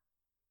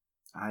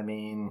 I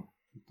mean,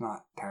 It's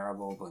not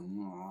terrible, but...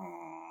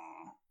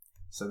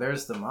 so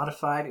there's the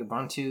modified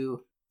Ubuntu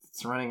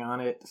that's running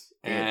on it.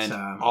 And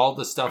all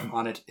the stuff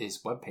on it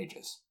is web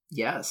pages.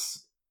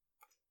 Yes.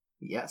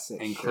 Yes,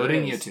 it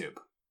including sure is. YouTube.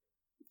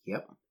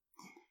 Yep.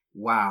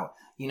 Wow.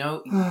 You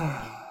know,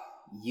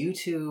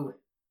 YouTube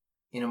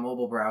in a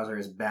mobile browser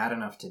is bad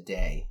enough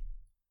today.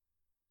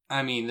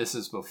 I mean, this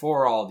is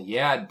before all the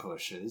ad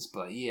pushes,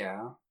 but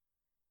yeah.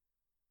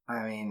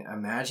 I mean,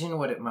 imagine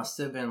what it must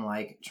have been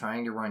like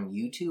trying to run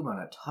YouTube on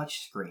a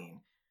touch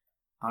screen,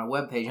 on a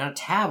web page, on a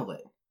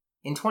tablet,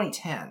 in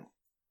 2010.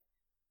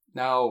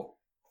 No.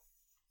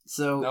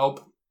 So,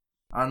 Nope.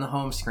 on the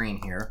home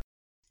screen here,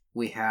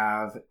 we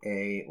have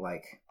the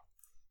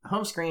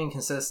home screen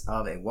consists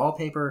of a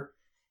wallpaper,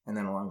 and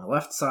then along the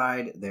left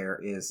side, there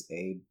is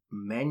a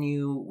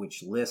menu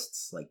which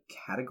lists,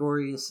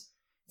 categories,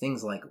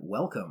 things like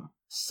welcome,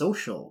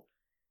 social.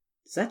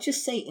 Does that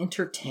just say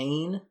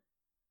entertain?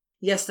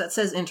 Yes, that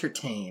says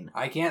entertain.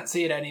 I can't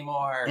see it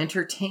anymore.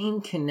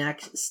 Entertain,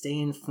 connect, stay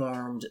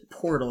informed,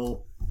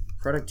 portal,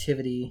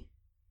 productivity,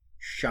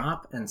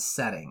 shop, and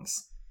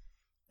settings.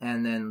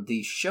 And then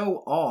the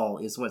show all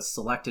is what's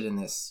selected in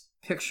this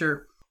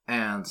picture.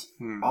 And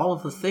all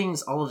of the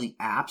things, all of the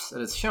apps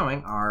that it's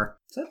showing are...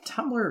 Is that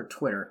Tumblr or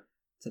Twitter?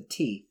 It's a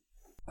T.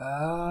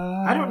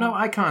 I don't know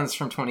icons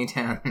from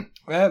 2010.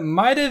 It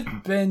might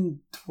have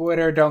been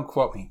Twitter, don't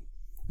quote me.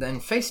 Then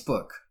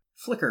Facebook,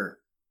 Flickr,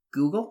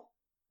 Google.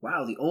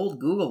 Wow, the old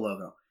Google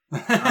logo.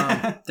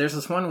 There's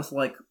this one with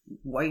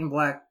white and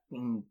black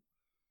and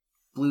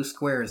blue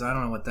squares. I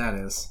don't know what that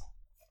is.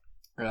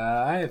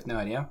 I have no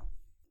idea.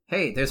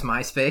 Hey, there's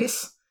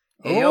MySpace.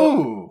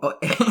 Oh!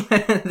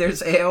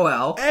 There's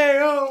AOL.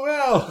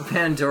 AOL!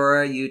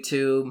 Pandora,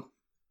 YouTube.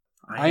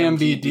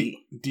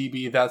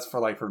 IMDb, that's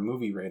for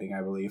movie rating,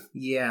 I believe.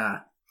 Yeah.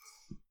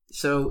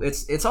 So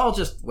it's all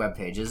just web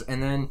pages,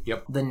 and then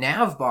the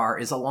nav bar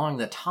is along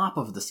the top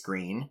of the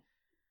screen,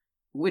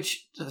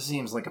 which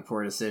seems like a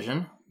poor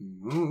decision.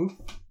 Mm-hmm.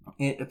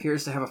 It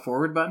appears to have a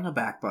forward button, a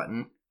back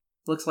button.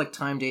 Looks like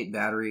time, date,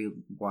 battery,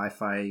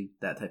 Wi-Fi,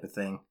 that type of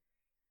thing.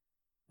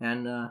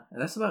 And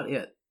that's about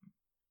it.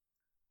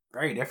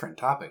 Very different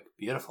topic.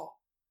 Beautiful.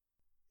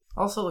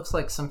 Also looks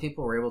like some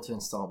people were able to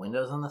install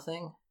Windows on the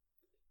thing.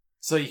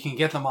 So you can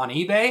get them on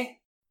eBay?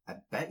 I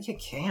bet you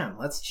can.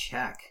 Let's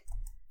check.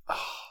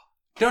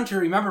 Don't you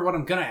remember what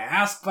I'm gonna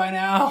ask by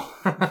now?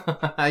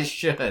 I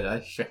should.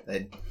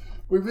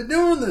 We've been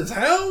doing this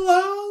how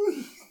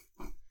long?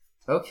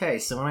 Okay,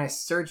 so when I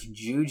search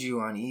Juju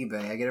on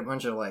eBay, I get a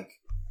bunch of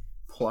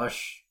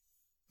plush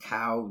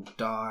cow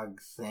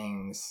dog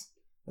things.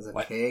 As a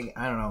pig?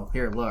 I don't know.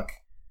 Here, look.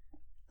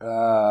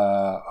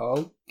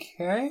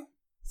 Okay.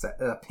 It's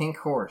a pink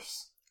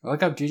horse.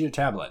 Look up Juju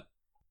tablet.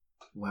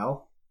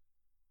 Well,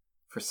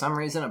 for some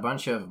reason, a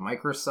bunch of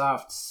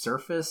Microsoft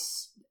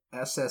Surface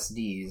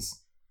SSDs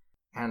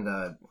and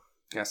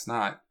Guess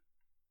not.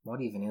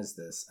 what even is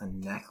this? A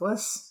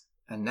necklace?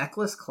 A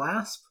necklace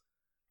clasp?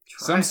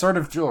 Some sort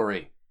of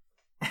jewelry.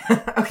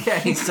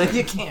 Okay, so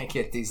you can't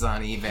get these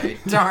on eBay.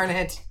 Darn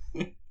it.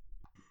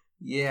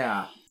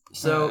 Yeah.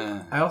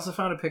 So, I also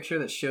found a picture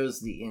that shows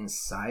the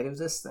inside of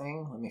this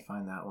thing. Let me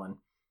find that one.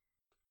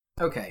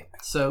 Okay,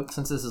 so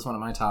since this is one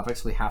of my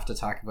topics, we have to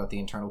talk about the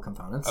internal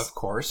components. Of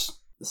course.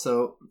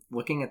 So,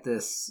 looking at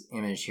this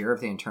image here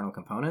of the internal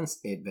components,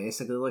 it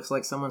basically looks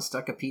like someone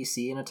stuck a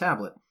PC in a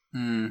tablet.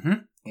 Mm-hmm.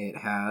 It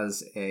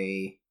has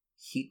a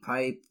heat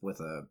pipe with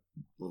a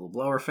little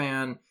blower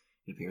fan.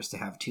 It appears to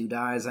have 2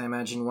 dies. I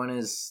imagine one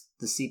is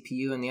the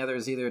CPU and the other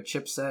is either a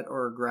chipset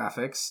or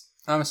graphics.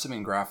 I'm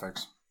assuming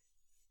graphics.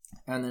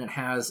 And then it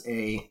has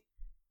a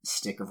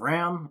stick of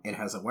RAM. It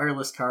has a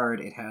wireless card.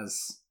 It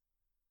has...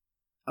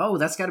 Oh,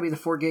 that's got to be the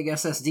 4 gig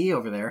SSD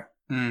over there.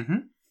 Mm-hmm.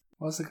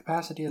 What's the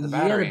capacity of the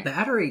battery? Yeah, the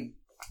battery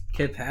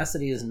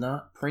capacity is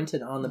not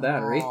printed on the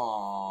battery,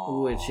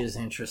 Aww. which is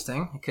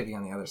interesting. It could be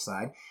on the other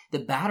side. The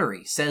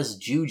battery says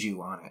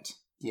Juju on it.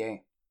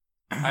 Yay.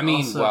 I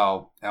mean, Also,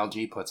 well,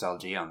 LG puts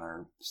LG on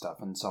their stuff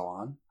and so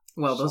on.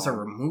 Well, those So- are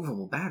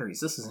removable batteries.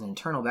 This is an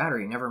internal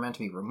battery, never meant to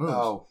be removed.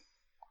 Oh,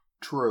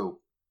 true.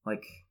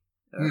 Like,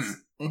 that's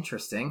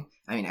interesting.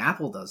 I mean,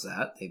 Apple does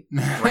that. They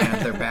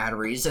brand their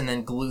batteries and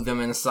then glue them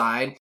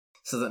inside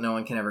so that no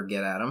one can ever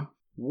get at them.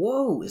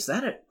 Whoa, is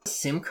that a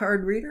SIM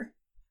card reader?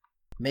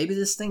 Maybe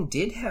this thing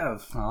did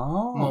have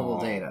Oh. mobile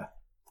data.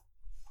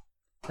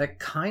 That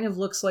kind of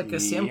looks like a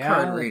SIM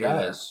card reader. It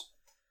there. does.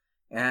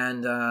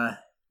 And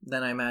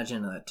then I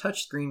imagine a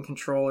touchscreen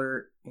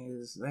controller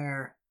is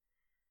there.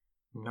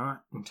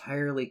 Not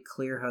entirely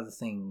clear how the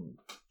thing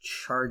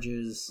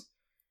charges.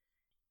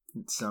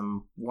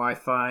 Some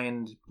Wi-Fi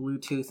and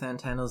Bluetooth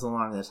antennas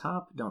along the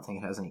top. Don't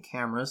think it has any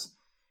cameras.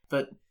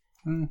 But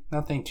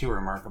Nothing too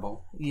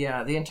remarkable.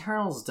 yeah, the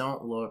internals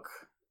don't look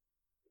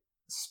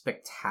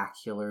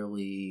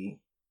spectacularly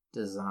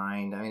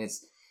designed. I mean, it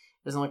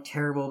doesn't look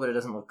terrible, but it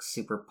doesn't look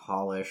super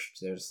polished.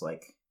 There's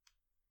like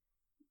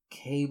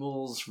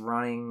cables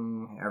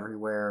running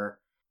everywhere.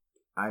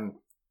 I'm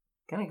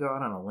gonna go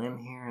out on a limb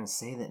here and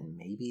say that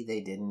maybe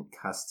they didn't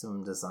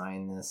custom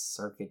design this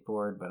circuit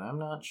board, but I'm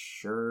not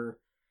sure.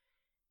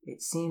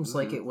 It seems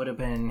like it would have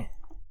been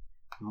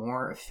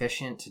more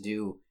efficient to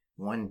do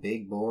one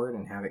big board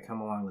and have it come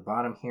along the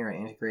bottom here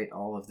and integrate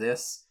all of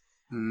this.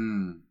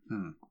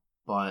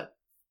 But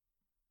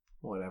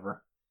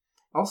whatever.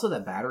 Also,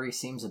 that battery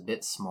seems a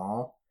bit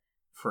small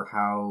for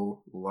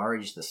how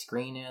large the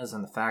screen is,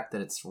 and the fact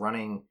that it's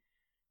running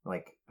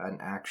like an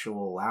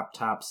actual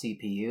laptop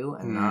CPU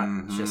and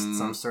not just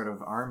some sort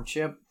of ARM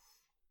chip.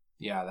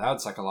 Yeah,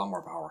 that's like a lot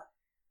more power.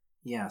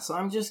 Yeah, so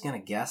I'm just gonna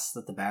guess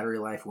that the battery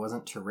life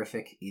wasn't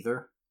terrific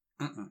either.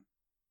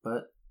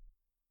 But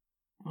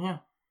yeah,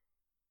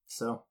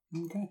 so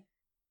Okay.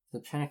 the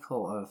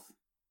pinnacle of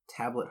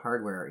tablet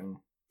hardware in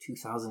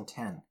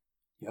 2010.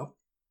 Yep.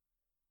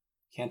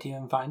 Can't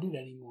even find it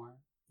anymore.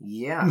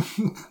 Yeah.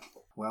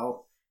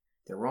 Well,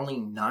 there were only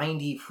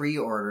 90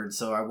 pre-ordered,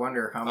 so I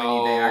wonder how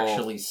many they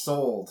actually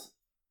sold.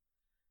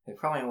 They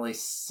probably only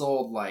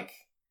sold like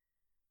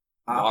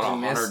About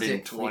optimistically.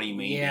 120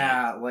 maybe.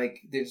 Yeah, like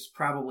there's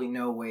probably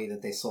no way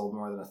that they sold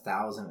more than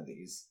 1,000 of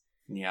these.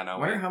 Yeah, no I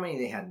wonder way. how many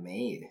they had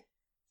made.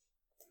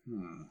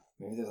 Hmm.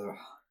 Maybe there's a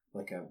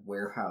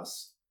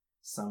warehouse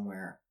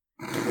somewhere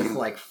with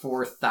like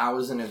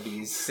 4,000 of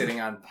these sitting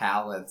on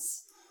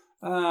pallets.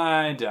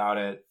 I doubt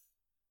it.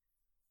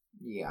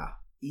 Yeah,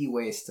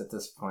 e-waste at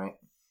this point.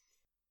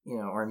 You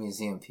know, or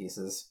museum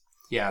pieces.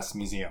 Yes,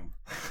 museum.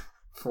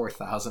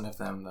 4,000 of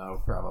them,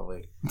 though,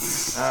 probably.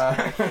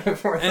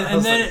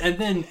 4,000. And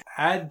then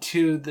add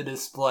to the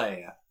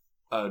display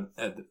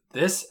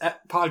this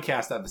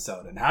podcast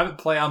episode and have it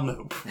play on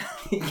loop.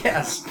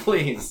 Yes,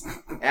 please.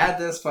 Add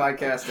this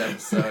podcast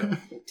episode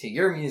to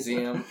your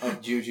museum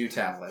of Juju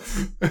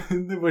tablets.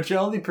 Which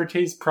only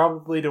pertains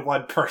probably to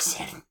one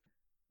person.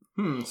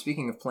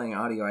 Speaking of playing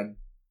audio,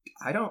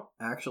 I don't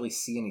actually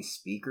see any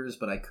speakers,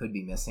 but I could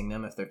be missing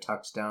them if they're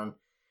tucked down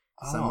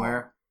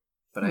somewhere.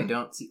 But I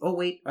don't see... Oh,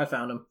 wait, I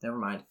found them. Never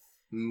mind.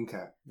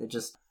 Okay.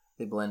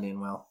 They blend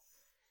in well.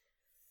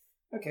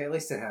 Okay, at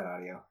least it had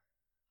audio.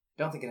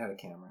 Don't think it had a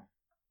camera.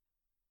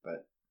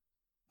 But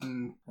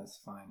that's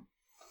fine.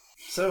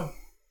 So,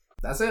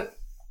 that's it.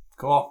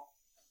 Cool.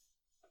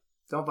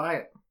 Don't buy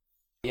it.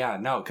 Yeah,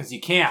 no, because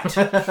you can't.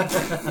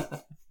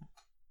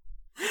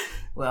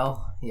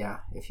 Well, yeah,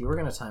 if you were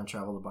going to time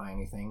travel to buy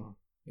anything,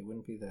 it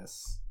wouldn't be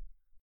this.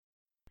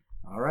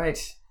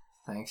 Alright,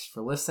 thanks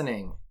for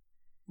listening.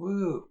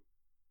 Woo.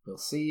 We'll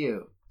see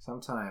you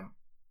sometime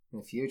in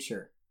the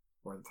future,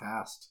 or the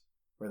past,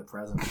 or the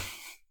present.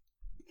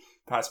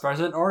 Past,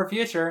 present, or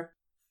future.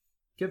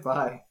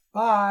 Goodbye.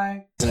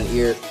 Bye. Isn't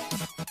you're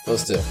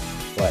supposed to,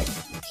 like,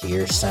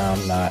 hear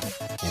sound, not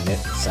emit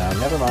sound?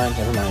 Never mind.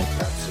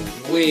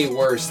 That's way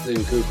worse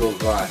than Google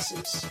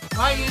Glasses.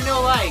 Why you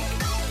know like?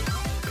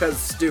 Because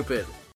stupid.